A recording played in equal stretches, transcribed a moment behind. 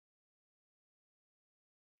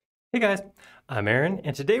Hey guys, I'm Aaron,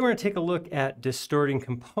 and today we're going to take a look at distorting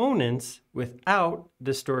components without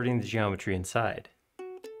distorting the geometry inside.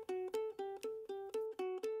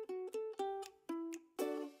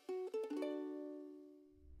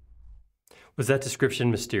 Was that description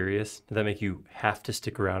mysterious? Did that make you have to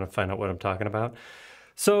stick around and find out what I'm talking about?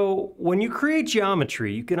 So when you create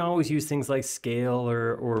geometry, you can always use things like scale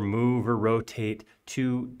or move or rotate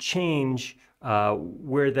to change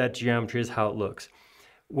where that geometry is, how it looks.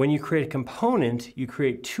 When you create a component, you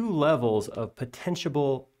create two levels of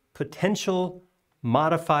potential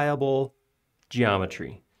modifiable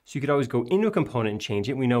geometry. So you could always go into a component and change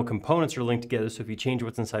it. We know components are linked together, so if you change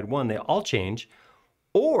what's inside one, they all change.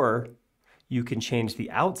 Or you can change the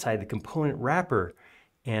outside, the component wrapper,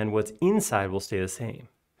 and what's inside will stay the same.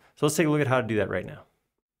 So let's take a look at how to do that right now.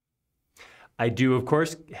 I do, of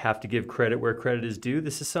course, have to give credit where credit is due.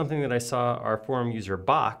 This is something that I saw our forum user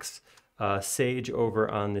Box, Sage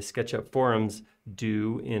over on the SketchUp forums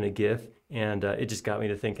do in a GIF, and it just got me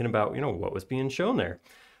to thinking about, what was being shown there.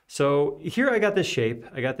 So here I got this shape.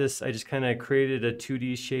 I just kind of created a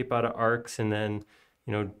 2D shape out of arcs and then,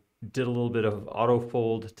 did a little bit of auto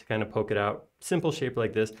fold to kind of poke it out. Simple shape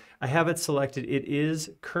like this. I have it selected. It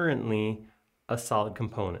is currently a solid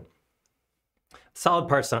component. Solid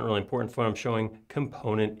part's not really important for what I'm showing.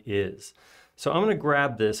 Component is. So I'm going to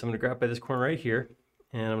grab this. I'm going to grab by this corner right here,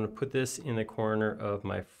 and I'm going to put this in the corner of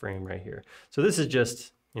my frame right here. So this is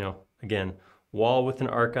just, again, wall with an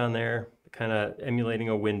arc on there, kind of emulating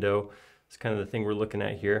a window. It's kind of the thing we're looking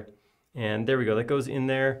at here. And there we go, that goes in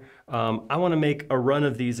there. I want to make a run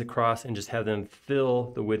of these across and just have them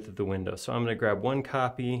fill the width of the window. So I'm going to grab one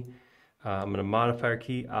copy. I'm going to modifier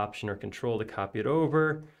key, Option or Control to copy it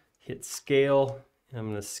over. Hit Scale, and I'm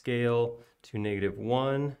going to scale to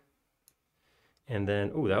 -1. And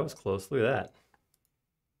then, oh, that was close. Look at that.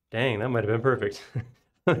 Dang, that might have been perfect.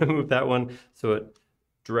 I'm going to move that one so it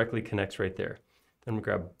directly connects right there. Then we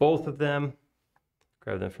grab both of them,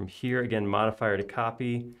 grab them from here. Again, modifier to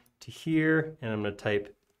copy to here, and I'm going to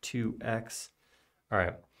type 2x. All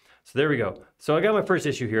right, so there we go. So I got my first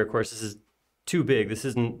issue here. Of course, this is too big. This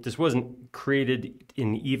wasn't created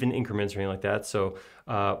in even increments or anything like that. So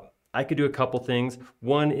I could do a couple things.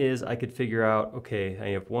 One is I could figure out, okay, I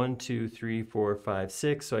have 1, 2, 3, 4, 5,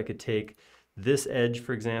 6. So I could take this edge,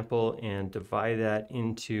 for example, and divide that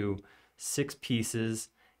into 6 pieces,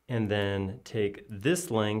 and then take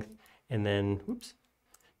this length, and then, oops,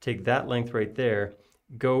 take that length right there,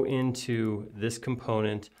 go into this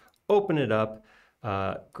component, open it up,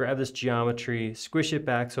 grab this geometry, squish it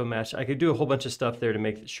back so it matches. I could do a whole bunch of stuff there to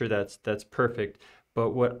make sure that's perfect. But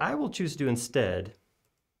what I will choose to do instead,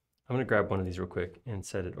 I'm going to grab one of these real quick and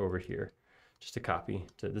set it over here, just a copy.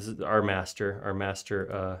 This is our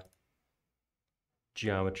master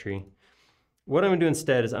geometry. What I'm going to do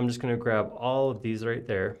instead is I'm just going to grab all of these right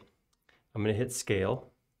there. I'm going to hit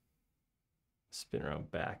Scale. Spin around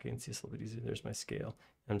back. You can see it's a little bit easier. There's my scale.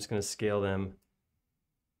 I'm just going to scale them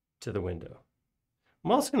to the window.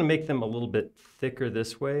 I'm also going to make them a little bit thicker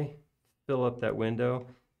this way, fill up that window,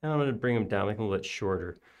 and I'm going to bring them down, make them a little bit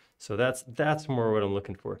shorter. So that's more what I'm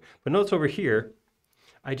looking for. But notice over here,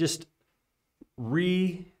 I just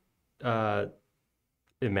recreated,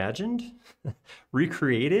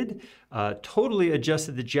 totally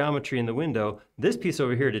adjusted the geometry in the window. This piece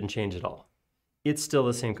over here didn't change at all. It's still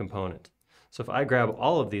the same component. So if I grab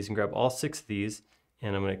all of these and grab all 6 of these,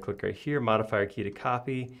 and I'm going to click right here, modifier key to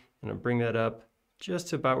copy, and I'll bring that up just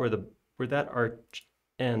to about where that arc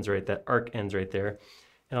ends, right? That arc ends right there.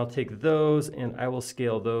 And I'll take those and I will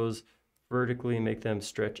scale those vertically, make them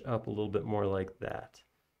stretch up a little bit more like that.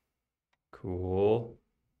 Cool.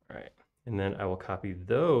 All right. And then I will copy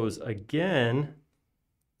those again.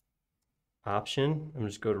 Option. I'm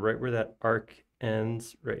just go to right where that arc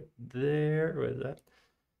ends, right there. Where is that?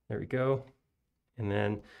 There we go. And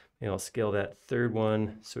then I'll scale that third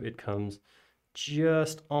one so it comes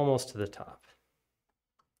just almost to the top.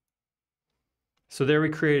 So there we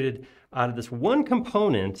created, out of this one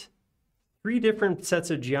component, 3 different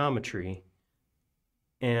sets of geometry,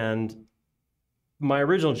 and my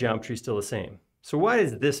original geometry is still the same. So why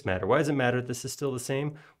does this matter? Why does it matter that this is still the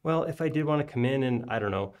same? Well, if I did want to come in and, I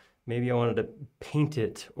don't know, maybe I wanted to paint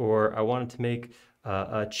it, or I wanted to make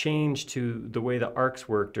a change to the way the arcs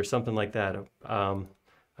worked or something like that. I don't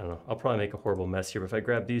know, I'll probably make a horrible mess here, but if I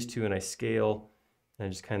grab these 2 and I scale, and I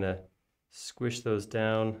just kind of squish those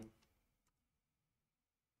down.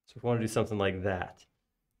 So if I want to do something like that,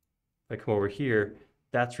 if I come over here,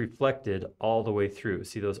 that's reflected all the way through.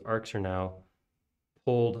 See, those arcs are now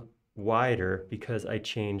pulled wider because I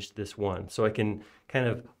changed this one. So I can kind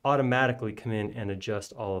of automatically come in and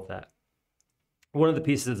adjust all of that. One of the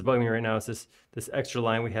pieces that's bugging me right now is this extra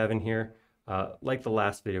line we have in here. Like the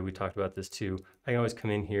last video, we talked about this too. I can always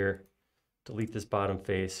come in here, delete this bottom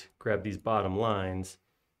face, grab these bottom lines,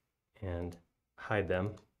 and hide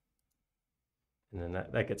them. And then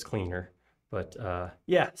that gets cleaner. But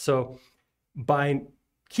yeah, so by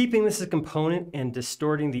keeping this as a component and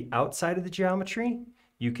distorting the outside of the geometry,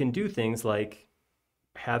 you can do things like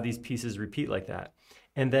have these pieces repeat like that.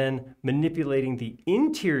 And then manipulating the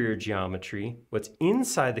interior geometry, what's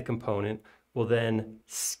inside the component, will then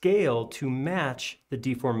scale to match the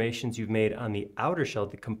deformations you've made on the outer shell,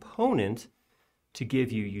 the component, to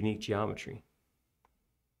give you unique geometry.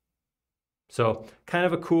 So kind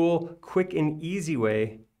of a cool, quick and easy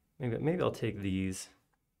way. Maybe I'll take these,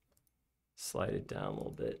 slide it down a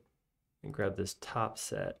little bit, and grab this top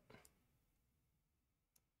set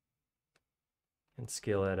and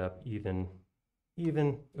scale that up even,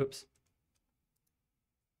 oops.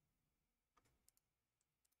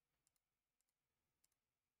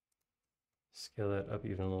 Scale that up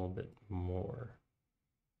even a little bit more.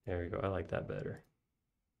 There we go, I like that better.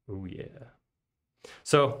 Oh yeah.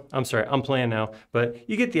 So, I'm sorry, I'm playing now, but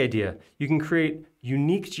you get the idea. You can create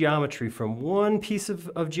unique geometry from one piece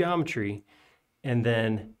of geometry and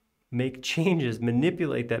then make changes,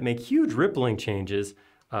 manipulate that, make huge rippling changes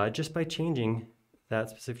just by changing that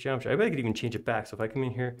specific geometry. I bet I could even change it back. So if I come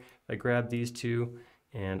in here, I grab these two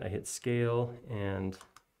and I hit scale and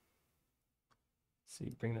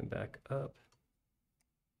see, bring them back up.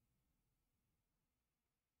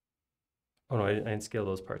 Oh no, I didn't scale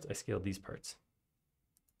those parts. I scaled these parts.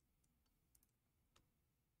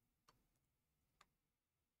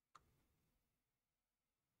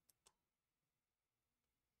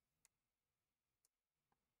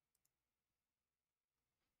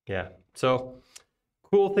 Yeah, so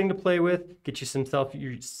cool thing to play with. Get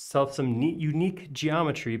yourself some neat, unique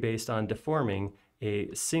geometry based on deforming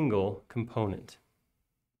a single component.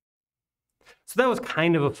 So that was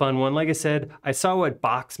kind of a fun one. Like I said, I saw what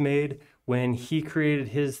Box made when he created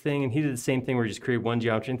his thing, and he did the same thing where he just created one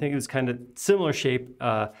geometry. I think it was kind of similar shape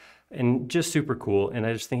and just super cool. And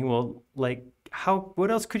I just thinking, well, like,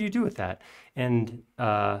 what else could you do with that? And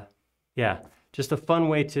yeah, just a fun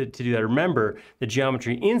way to do that. Remember, the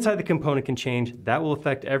geometry inside the component can change. That will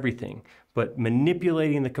affect everything. But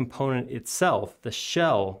manipulating the component itself, the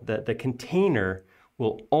shell, the container,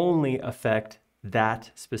 will only affect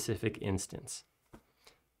that specific instance.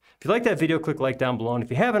 If you like that video, click like down below. And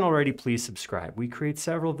if you haven't already, please subscribe. We create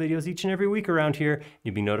several videos each and every week around here.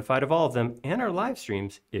 You'll be notified of all of them and our live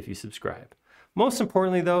streams if you subscribe. Most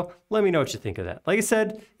importantly though, let me know what you think of that. Like I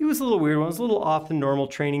said, it was a little weird one. It was a little off the normal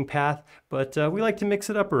training path, but we like to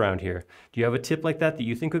mix it up around here. Do you have a tip like that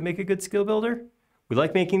you think would make a good skill builder? We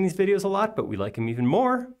like making these videos a lot, but we like them even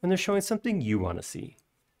more when they're showing something you want to see.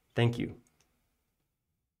 Thank you.